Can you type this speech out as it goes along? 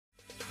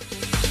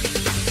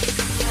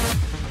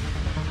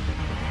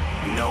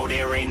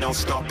there ain't no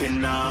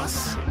stopping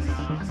us.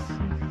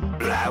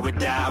 Fly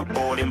without a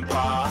boarding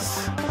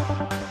pass.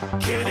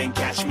 Couldn't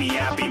catch me,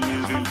 I'll be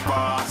moving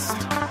fast.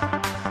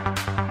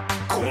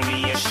 Call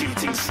me a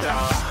shooting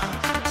star.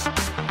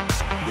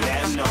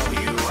 Let 'em know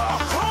who you are.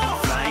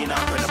 Flying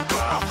up in a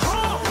bar.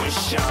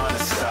 Wish on a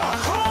star.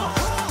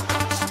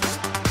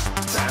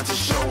 Time to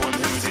show 'em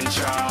who's in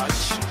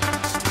charge.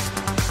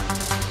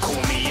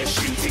 Call me a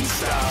shooting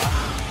star.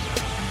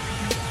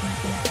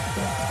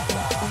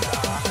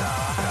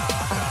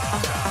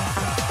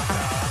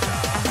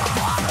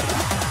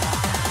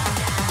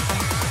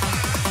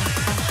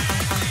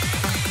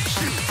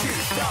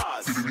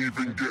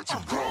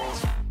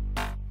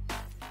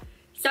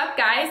 Sup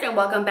guys, and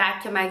welcome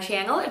back to my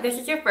channel. If this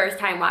is your first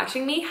time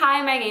watching me,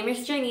 hi, my name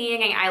is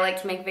Janine and I like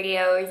to make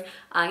videos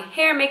on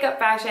hair, makeup,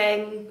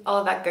 fashion, all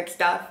of that good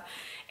stuff.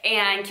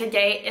 And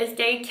today is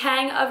day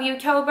 10 of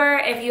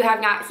YouTuber. If you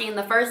have not seen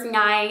the first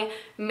 9,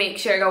 make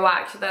sure to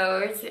watch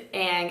those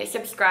and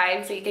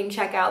subscribe so you can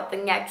check out the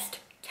next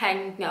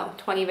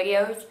 20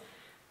 videos.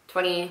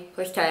 20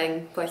 plus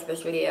 10 plus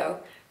this video,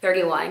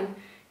 31.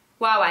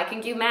 Wow, I can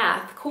do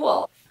math,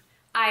 cool.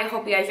 I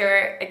hope you guys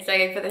are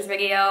excited for this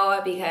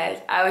video because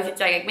I was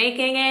excited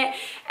making it.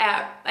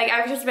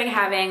 I've just been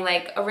having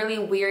like a really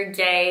weird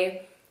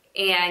day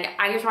and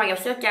I just wanted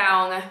to sit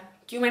down,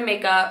 do my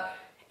makeup,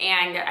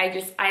 and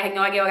I had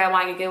no idea what I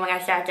wanted to do when I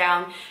sat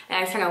down and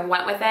I just kind of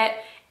went with it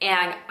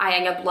and I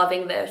ended up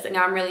loving this, and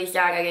now I'm really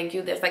sad I didn't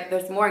do this like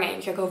this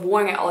morning, so I could have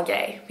worn it all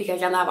day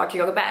because I'm not about to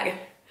go to bed.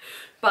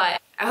 But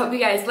I hope you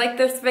guys like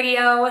this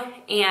video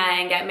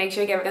and make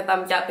sure to give it a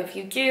thumbs up if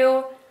you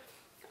do.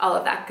 All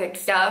of that good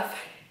stuff.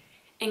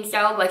 And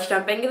so let's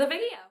jump into the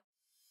video.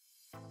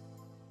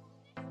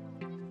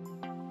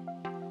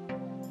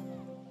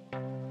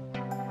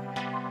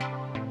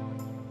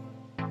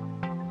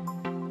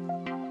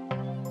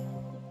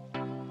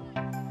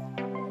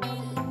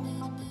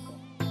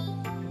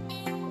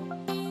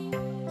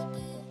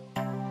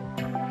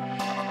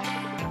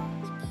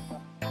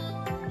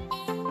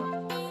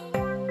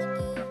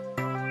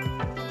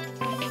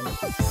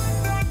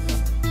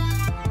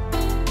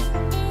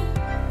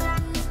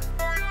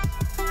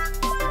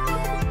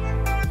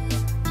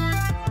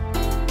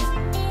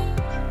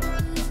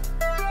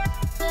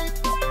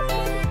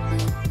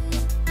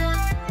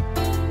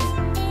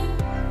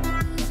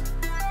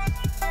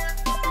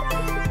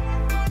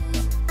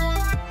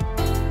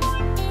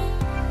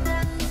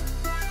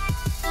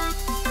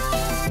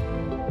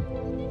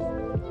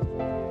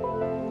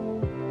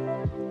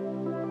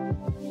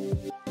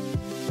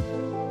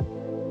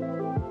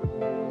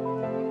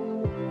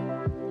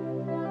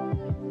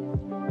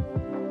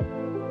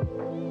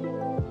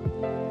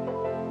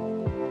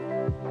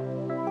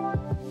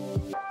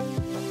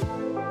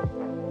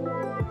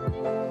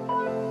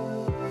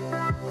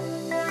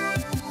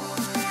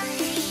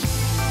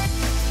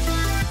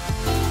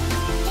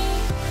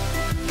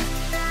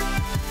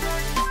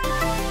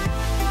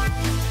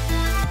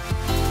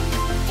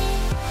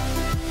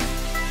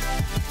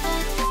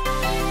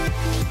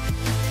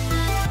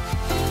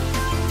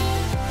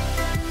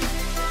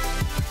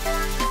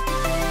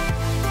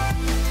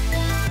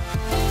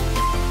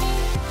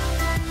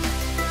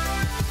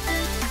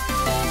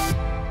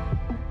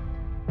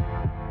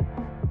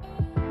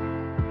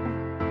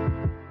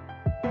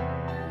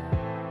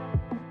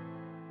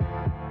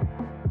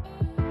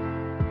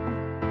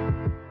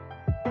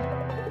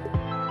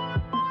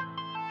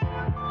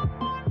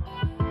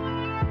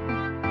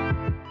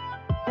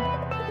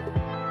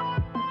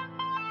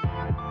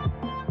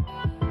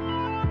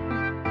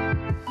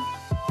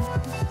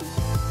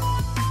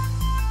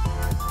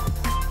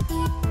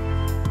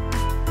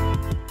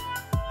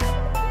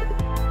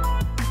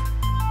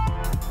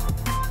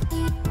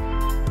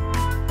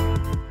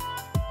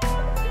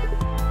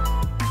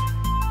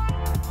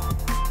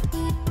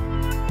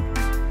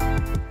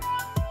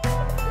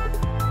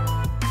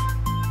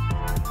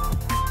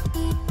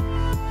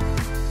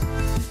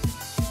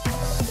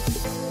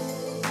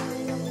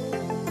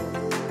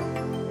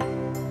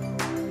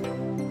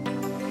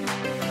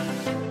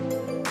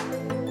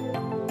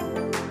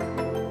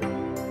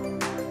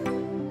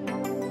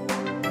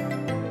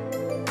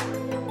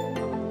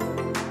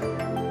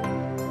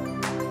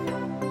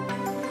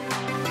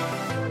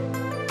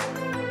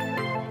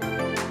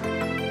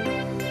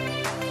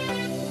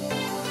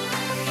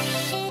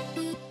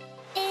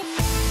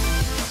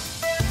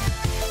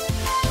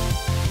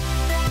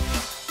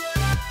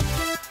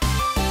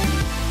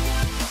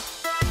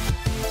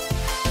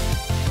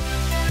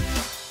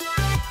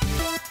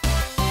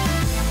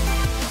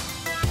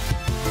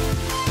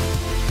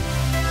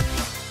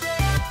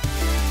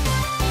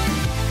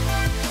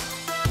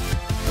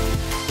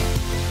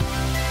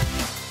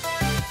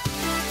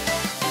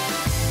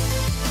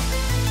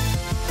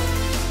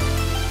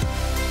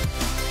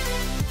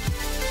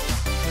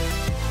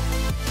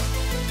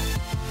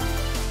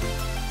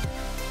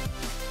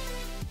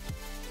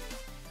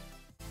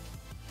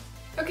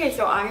 Okay,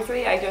 so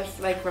honestly, I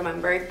just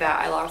remembered that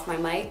I lost my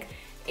mic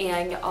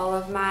and all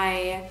of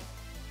my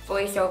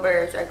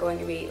voiceovers are going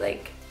to be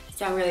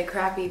sound really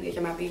crappy because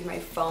I'm not using my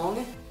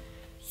phone.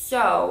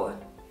 So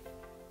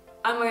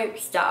I'm gonna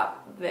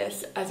stop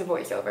this as a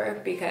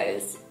voiceover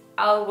because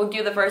we'll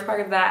do the first part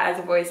of that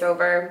as a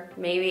voiceover,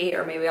 maybe,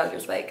 or maybe I'll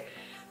just like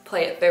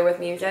play it through with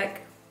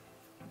music.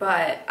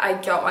 But I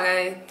don't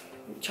wanna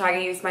try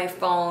to use my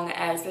phone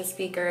as the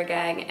speaker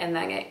again and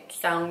then it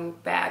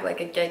sound bad like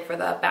it did for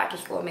the back to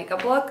school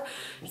makeup look.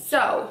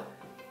 So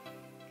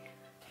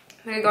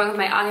I'm gonna go in with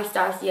my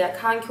Anastasia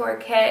contour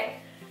kit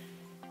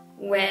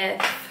with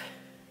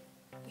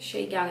the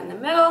shade down in the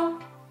middle.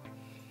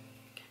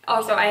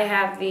 Also, I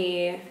have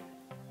the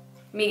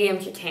medium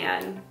to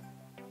tan.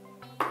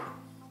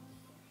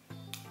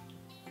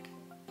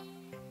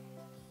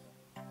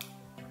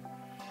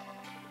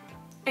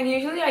 And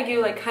usually I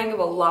do like kind of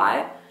a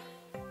lot,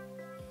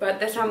 but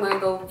this time I'm gonna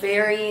go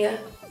very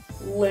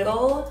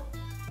little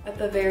at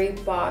the very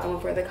bottom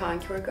of where the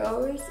contour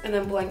goes and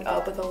then blend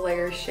up with a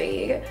lighter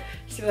shade.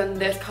 So then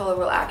this color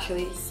will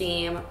actually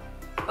seem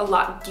a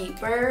lot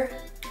deeper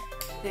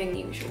than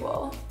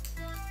usual.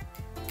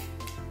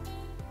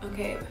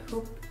 Okay,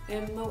 hoop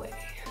in my way.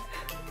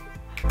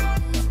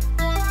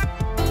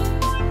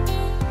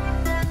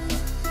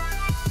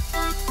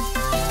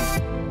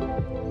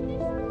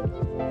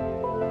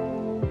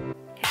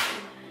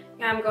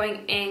 Now I'm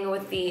going in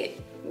with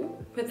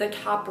the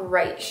top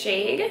right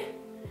shade.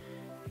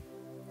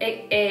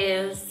 It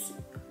is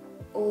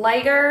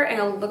lighter and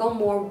a little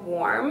more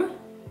warm.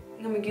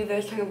 And I'm gonna do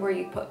this kind of where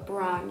you put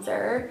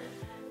bronzer,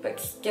 but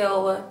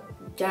still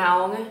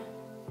down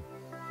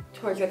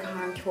towards the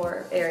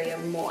contour area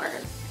more.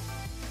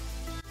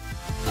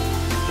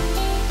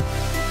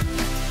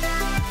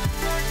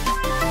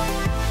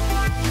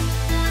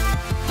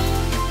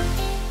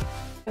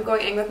 I'm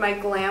going in with my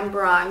Glam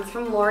bronze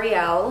from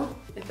L'Oreal,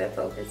 if it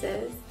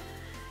focuses.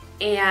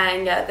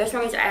 And this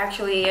one is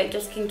actually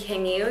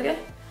discontinued.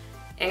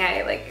 And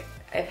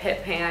I've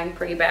hit pan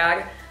pretty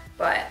bad,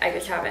 but I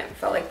just haven't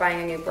felt like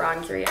buying a new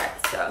bronzer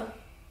yet, so.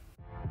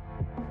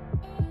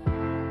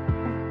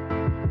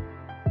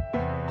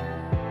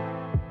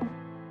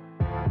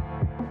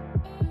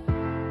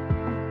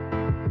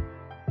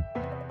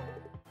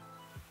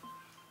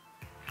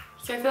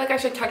 So I feel like I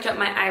should touch up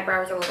my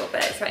eyebrows a little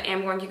bit, so I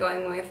am going to go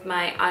in with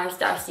my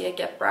Anastasia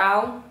Dip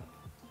Brow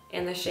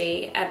in the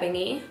shade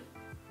Ebony.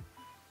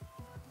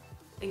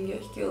 And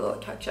just do little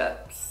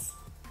touch-ups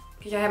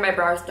because I had my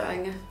brows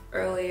done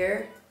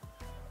earlier.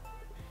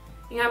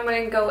 And I'm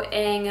going to go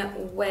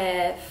in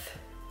with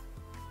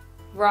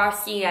Raw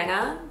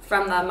Sienna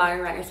from the Modern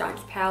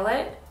Renaissance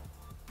palette.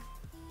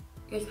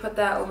 Just put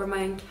that over my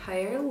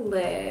entire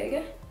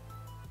lid.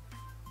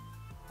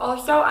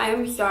 Also,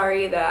 I'm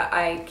sorry that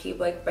I keep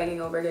like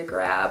bending over to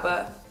grab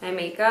my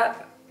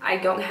makeup. I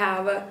don't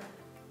have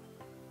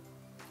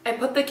I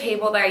put the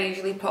table that I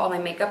usually put all my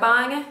makeup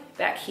on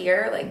back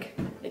here, like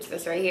it's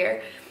this right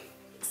here.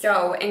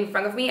 So in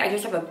front of me, I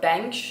just have a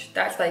bench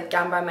that's like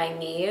down by my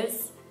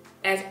knees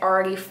and it's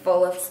already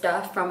full of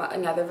stuff from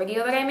another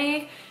video that I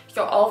made.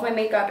 So all of my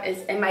makeup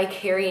is in my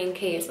carrying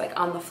case, like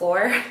on the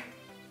floor.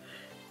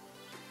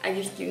 I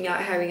just do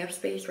not have enough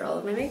space for all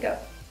of my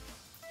makeup.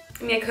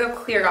 I mean, I could have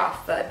cleared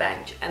off the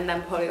bench and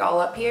then put it all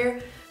up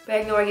here, but I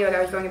had no idea what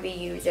I was going to be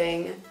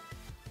using.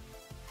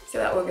 So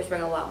that would just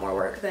bring a lot more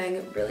work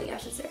than really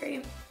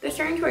necessary. This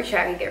turned into a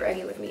chatty get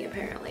ready with me,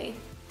 apparently.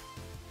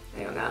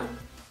 I don't know.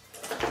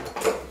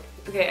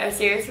 Okay, I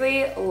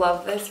seriously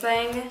love this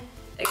thing.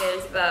 It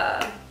is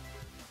the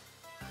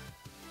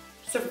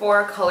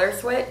Sephora Color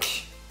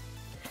Switch.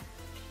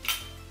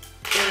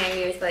 And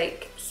you just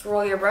like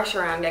swirl your brush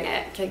around in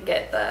it to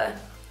get the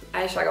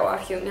eyeshadow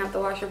off so you don't have to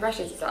wash your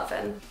brushes as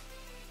often.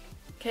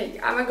 Okay,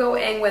 I'm gonna go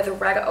in with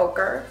Red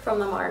Ochre from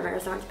the Modern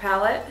Renaissance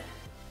palette.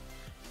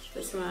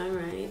 This one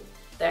right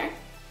there.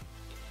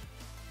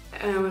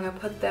 And I'm gonna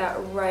put that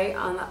right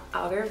on the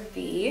outer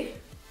V.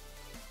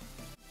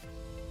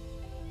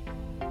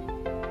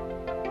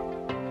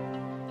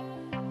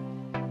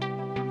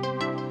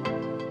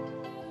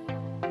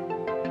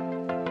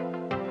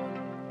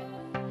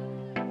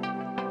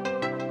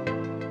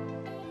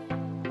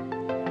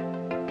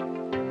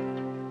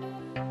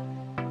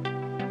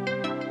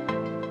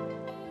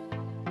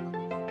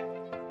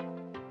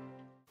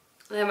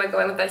 And then I'm gonna go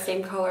in with that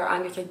same color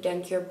on just a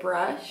denser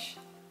brush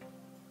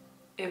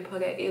and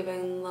put it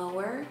even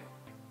lower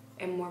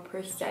and more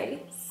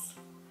precise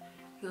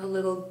and a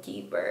little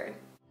deeper.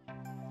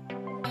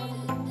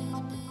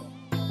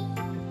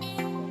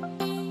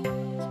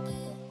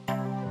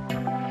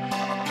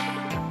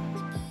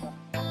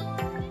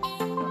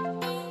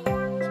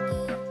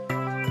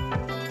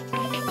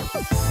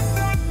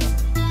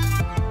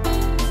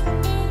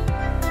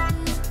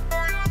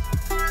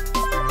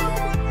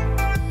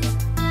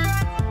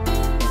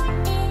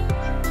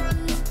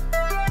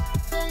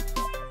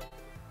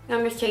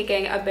 I'm just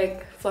taking a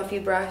big fluffy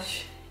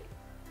brush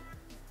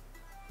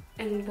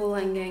and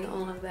blending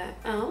all of that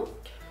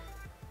out.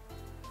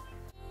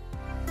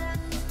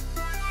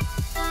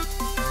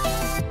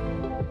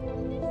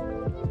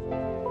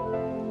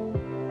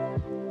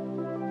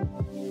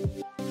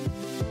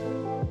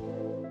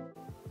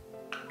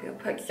 I'm gonna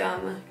put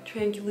some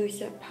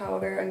translucent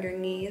powder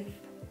underneath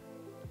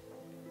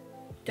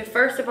to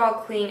first of all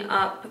clean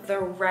up the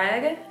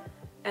red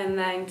and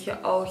then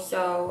to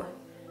also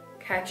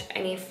catch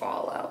any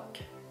fallout.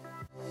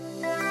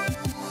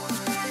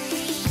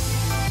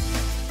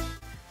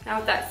 Now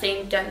with that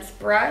same dense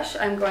brush,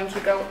 I'm going to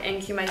go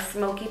into my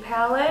smoky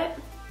palette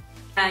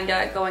and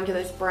go into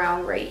this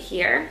brown right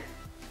here.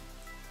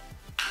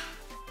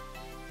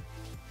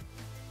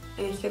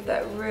 And just get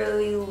that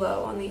really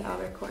low on the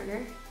outer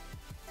corner.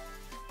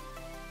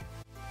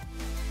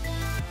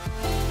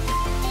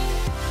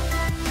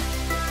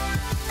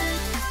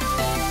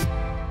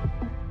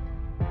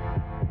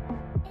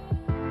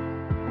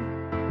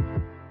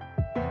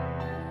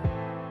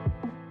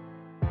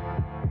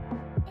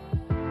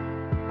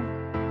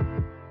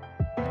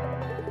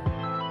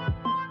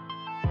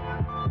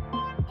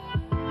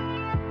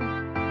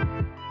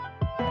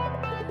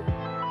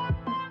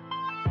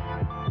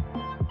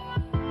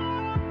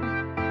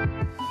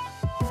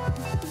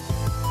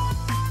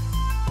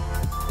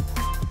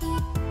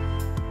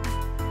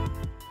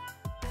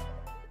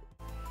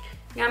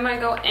 Now I'm going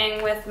to go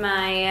in with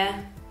my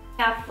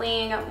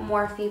Kathleen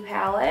Morphe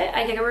palette.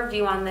 I did a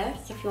review on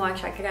this if you want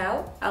to check it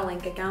out. I'll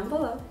link it down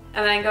below.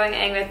 And then going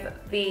in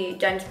with the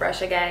dense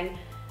brush again.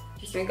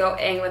 Just going to go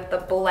in with the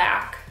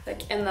black,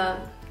 like in the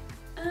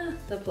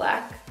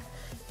black.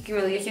 You can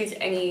really just use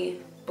any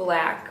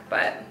black,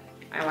 but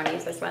I want to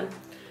use this one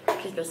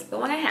because this is the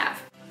one I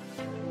have.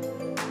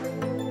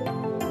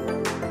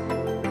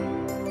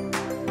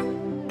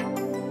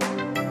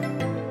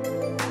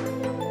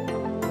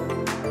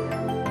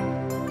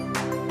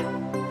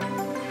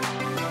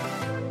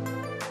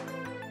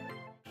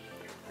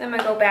 Then I'm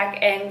going to go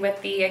back in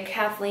with the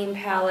Kathleen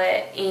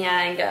palette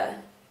and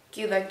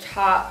do the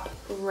top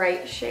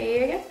right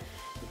shade,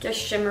 just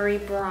shimmery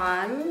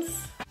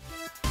bronze.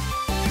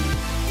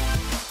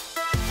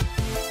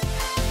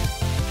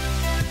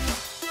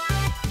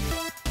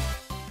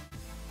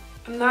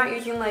 I'm not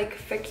using like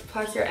Fix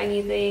Plus or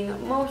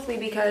anything, mostly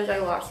because I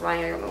lost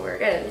mine, I don't know where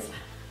it is,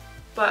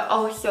 but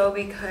also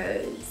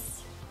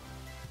because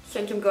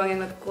since I'm going in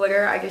with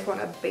glitter, I just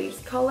want a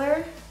base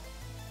color.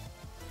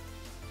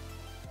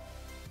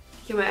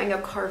 You might end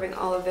up carving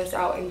all of this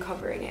out and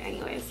covering it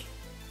anyways.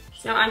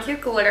 So now onto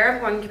glitter, I'm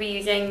going to be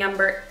using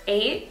number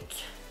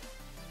 8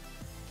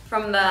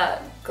 from the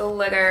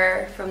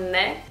glitter from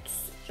NYX.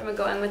 So I'm going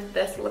to go in with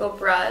this little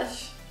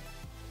brush.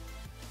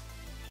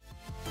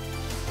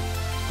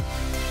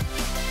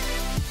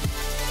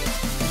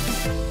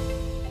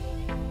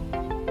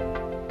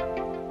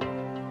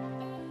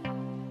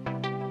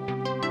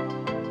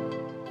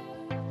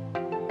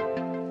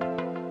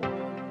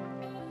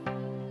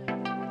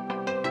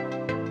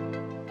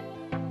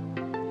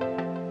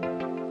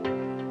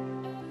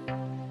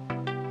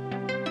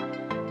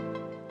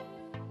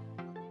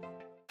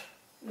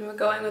 I'm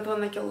going with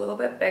one that's a little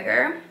bit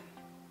bigger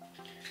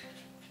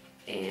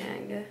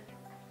and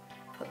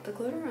put the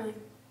glitter on.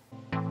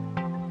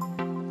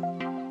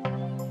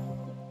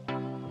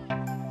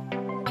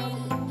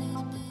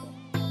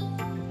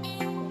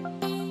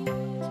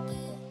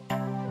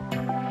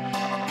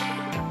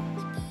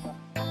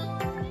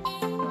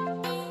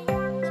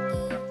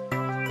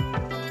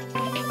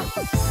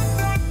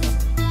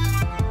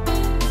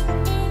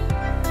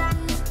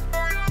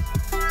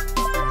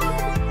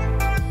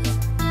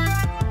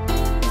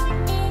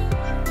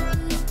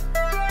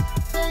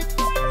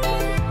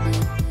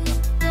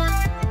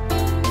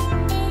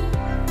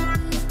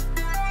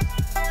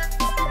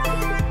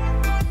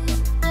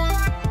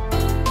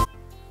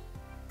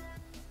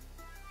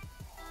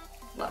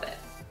 Love it.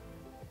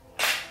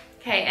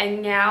 Okay,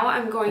 and now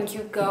I'm going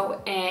to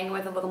go in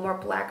with a little more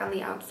black on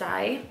the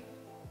outside.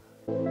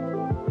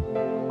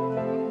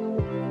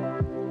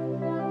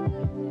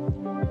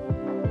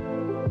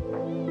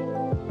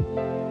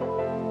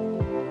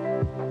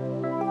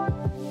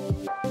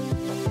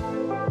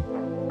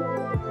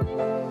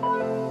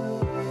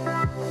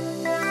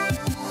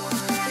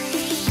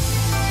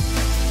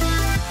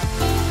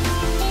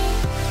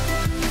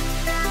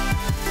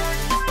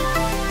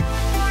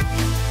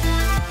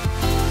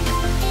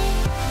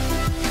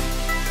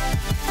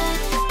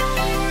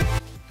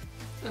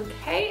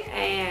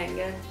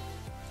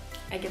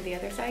 I did the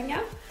other side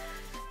now.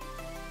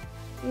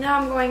 Now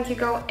I'm going to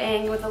go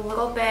in with a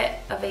little bit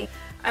of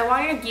I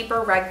wanted a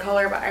deeper red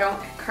color, but I don't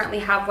currently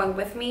have one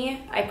with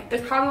me.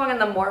 There's probably one in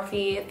the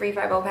Morphe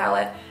 350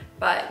 palette,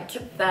 but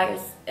that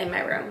is in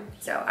my room,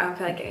 so I don't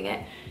feel like getting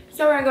it.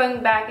 So we're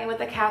going back in with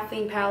the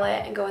Kathleen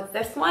palette and go with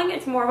this one.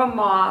 It's more of a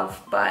mauve,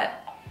 but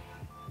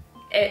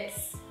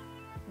it's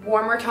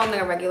warmer tone than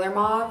a regular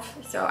mauve,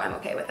 so I'm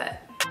okay with it.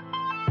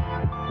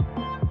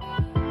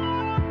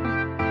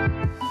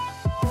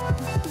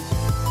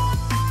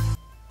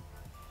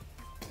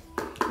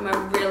 I'm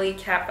gonna really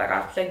tap that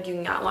off because I do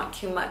not want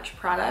too much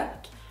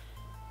product.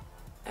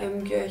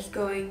 I'm just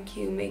going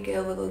to make it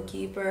a little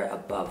deeper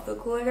above the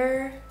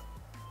glitter.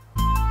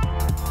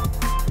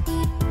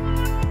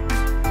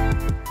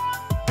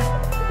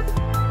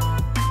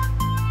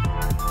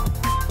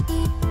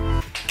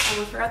 I'm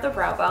almost forgot the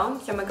brow bone,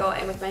 so I'm gonna go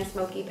in with my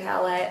smoky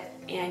palette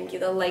and do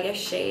the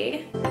lightest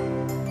shade.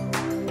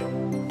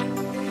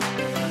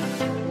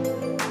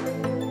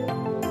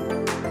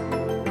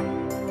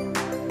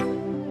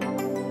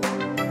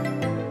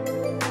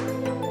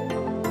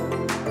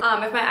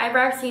 If my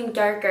eyebrows seem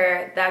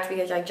darker, that's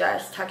because I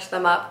just touched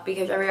them up,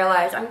 because I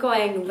realized I'm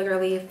going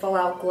literally full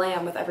out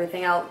glam with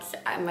everything else,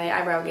 and my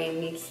eyebrow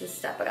game needs to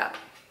step it up.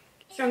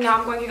 So now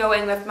I'm going to go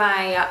in with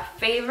my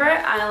favorite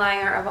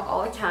eyeliner of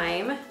all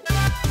time.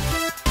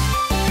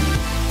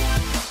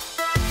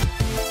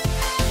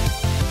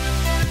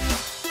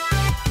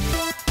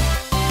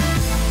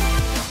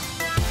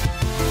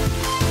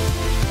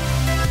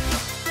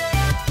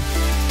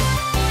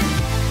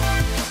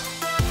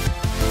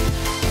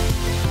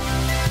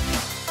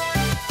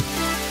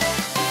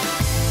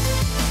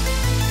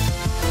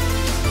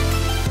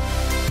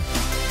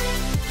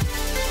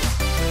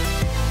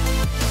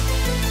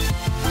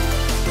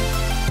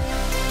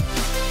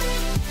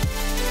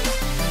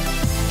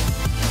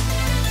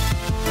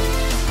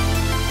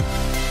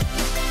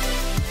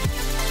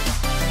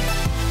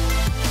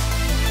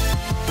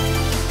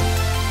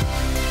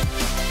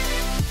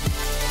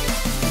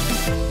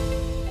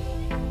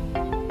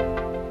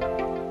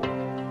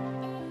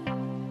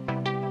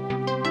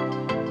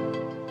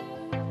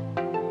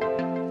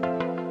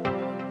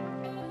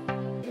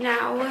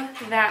 Now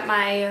that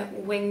my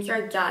wings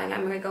are done,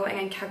 I'm gonna go in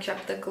and touch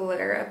up the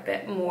glitter a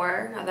bit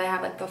more now that I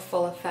have like the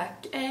full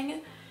effect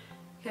in,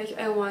 because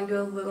I want to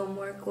do a little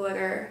more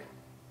glitter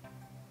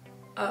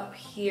up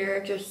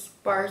here, just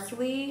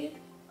sparsely.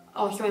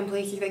 Also in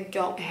places that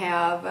don't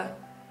have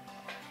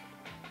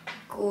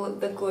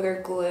the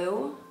glitter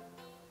glue,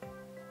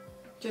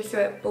 just so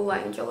it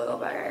blends a little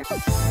better.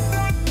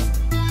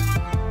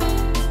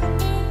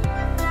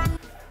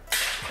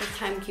 It's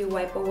time to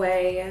wipe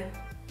away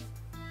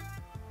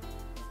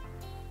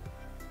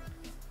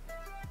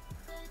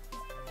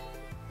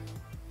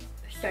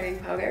setting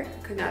powder.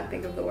 Could not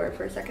think of the word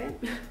for a second.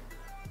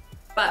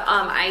 But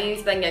I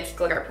used the NYX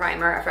glitter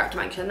primer, I forgot to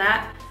mention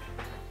that.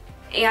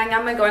 And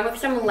I'm gonna go in with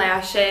some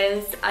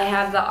lashes. I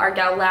have the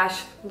Ardell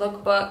Lash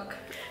Lookbook.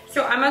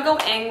 So I'm gonna go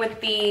in with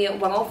the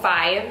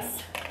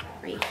 105s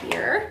right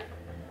here.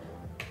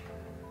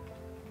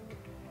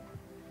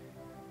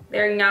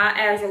 They're not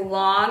as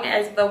long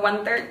as the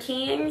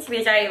 113s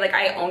because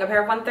I owned a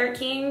pair of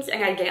 113s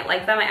and I didn't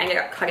like them. I ended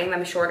up cutting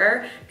them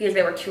shorter because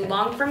they were too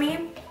long for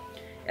me.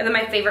 And then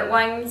my favorite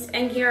ones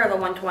in here are the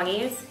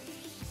 120s.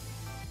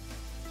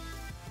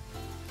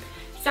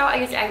 So I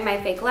just added my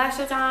fake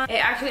lashes on.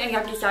 It actually ended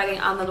up deciding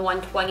on the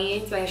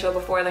 120s, like I showed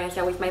before, like I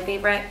said, was my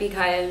favorite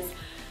because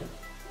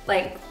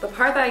like the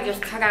part that I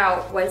just cut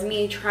out was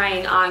me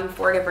trying on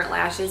 4 different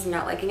lashes and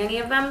not liking any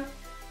of them.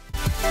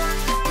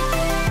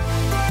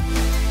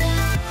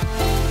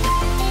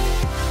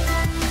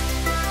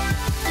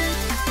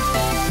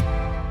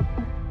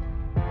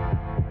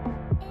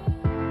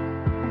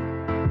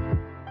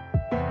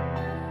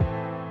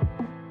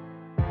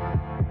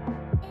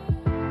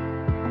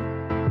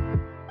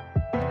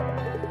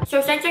 So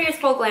since I use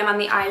full glam on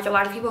the eyes, a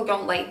lot of people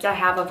don't like to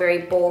have a very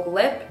bold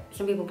lip.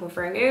 Some people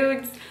prefer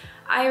nudes.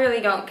 I really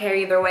don't care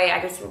either way.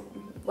 I just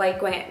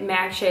like when it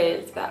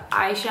matches the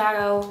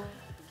eyeshadow.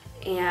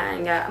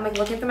 And I'm like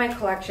looking through my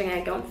collection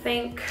and I don't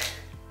think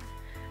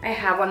I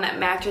have one that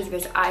matches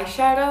this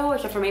eyeshadow,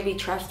 except for maybe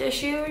Trust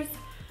Issues.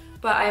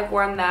 But I've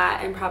worn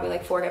that in probably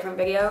like 4 different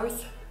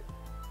videos.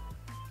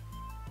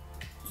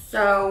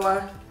 So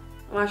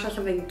I want to try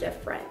something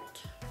different.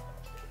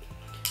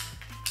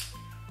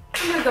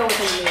 I'm gonna go with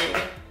a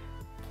nude.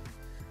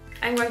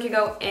 I'm going to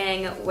go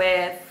in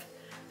with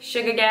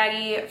Sugar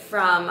Daddy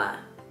from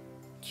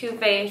Too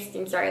Faced.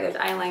 I'm sorry, there's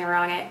eyeliner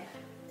on it.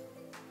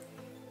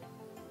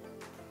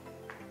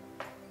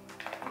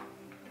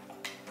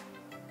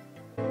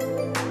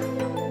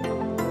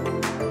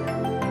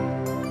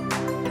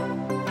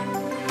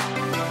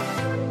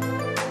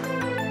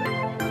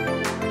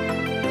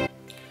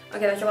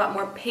 Okay, that's a lot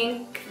more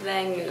pink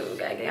than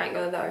nude. I did not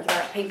know that was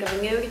that pink of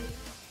a nude.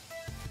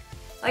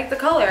 I like the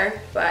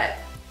color, but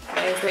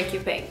it's way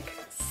too pink.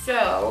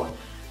 So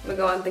I'm gonna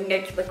go on the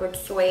NYX Liquid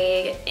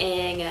Suede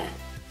in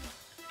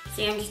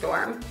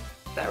Sandstorm.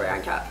 That right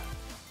on top.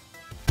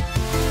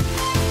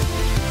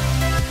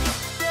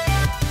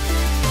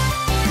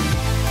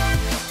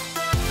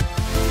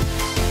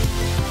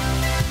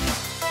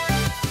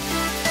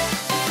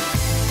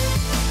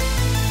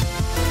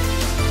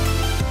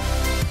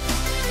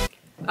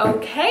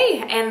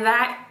 Okay, and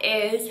that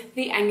is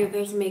the end of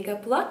this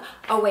makeup look.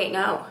 Oh wait,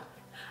 no.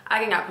 I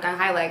did not put on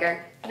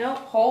highlighter. No,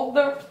 hold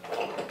the...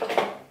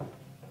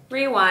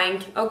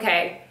 Rewind.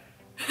 Okay.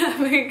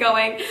 We're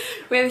going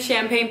with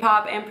Champagne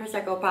Pop and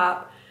Prosecco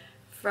Pop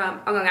from...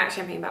 Oh no, not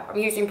Champagne Pop. I'm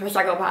using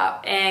Prosecco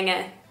Pop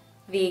in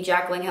the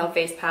Jaclyn Hill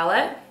Face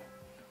Palette.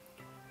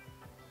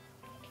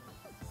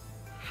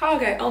 How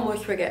did I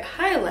almost forget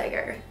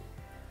highlighter?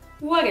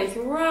 What is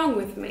wrong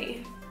with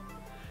me?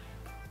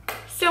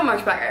 So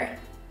much better.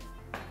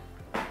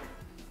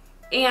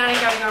 And I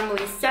don't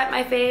normally set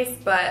my face,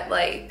 but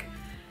like...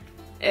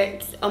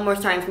 it's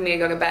almost time for me to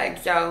go to bed,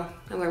 so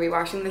I'm gonna be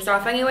washing this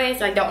off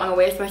anyways. I don't want to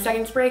waste my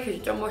second spray because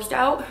it's almost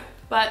out,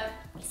 but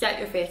set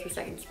your face with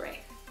second spray,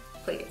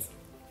 please.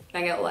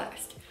 I get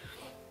last.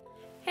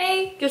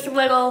 Hey, just a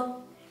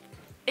little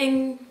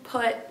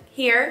input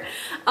here.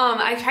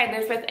 I tried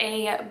this with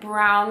a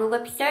brown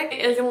lipstick.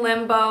 It is a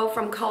Limbo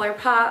from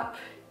ColourPop,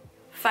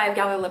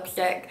 $5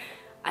 lipstick.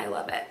 I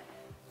love it.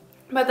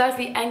 But that's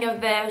the end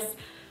of this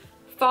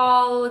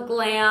fall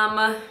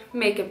glam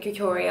makeup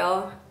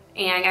tutorial,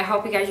 and I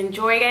hope you guys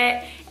enjoyed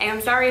it. And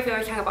I'm sorry if it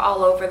was kind of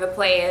all over the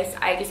place.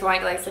 I just wanted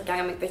to like sit down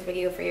and make this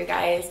video for you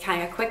guys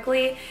kind of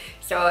quickly,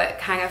 so it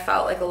kind of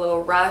felt like a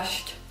little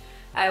rushed.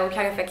 I will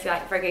try to fix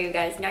that for you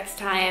guys next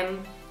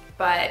time.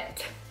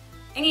 But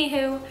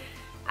anywho,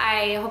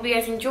 I hope you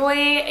guys enjoy,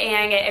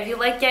 and if you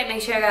liked it,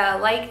 make sure to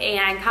like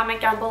and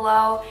comment down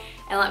below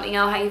and let me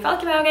know how you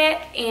felt about it,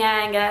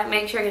 and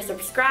make sure to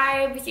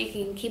subscribe so you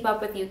can keep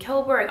up with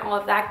Youtuber and all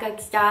of that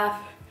good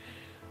stuff.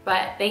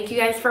 But thank you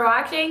guys for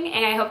watching,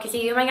 and I hope to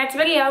see you in my next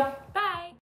video.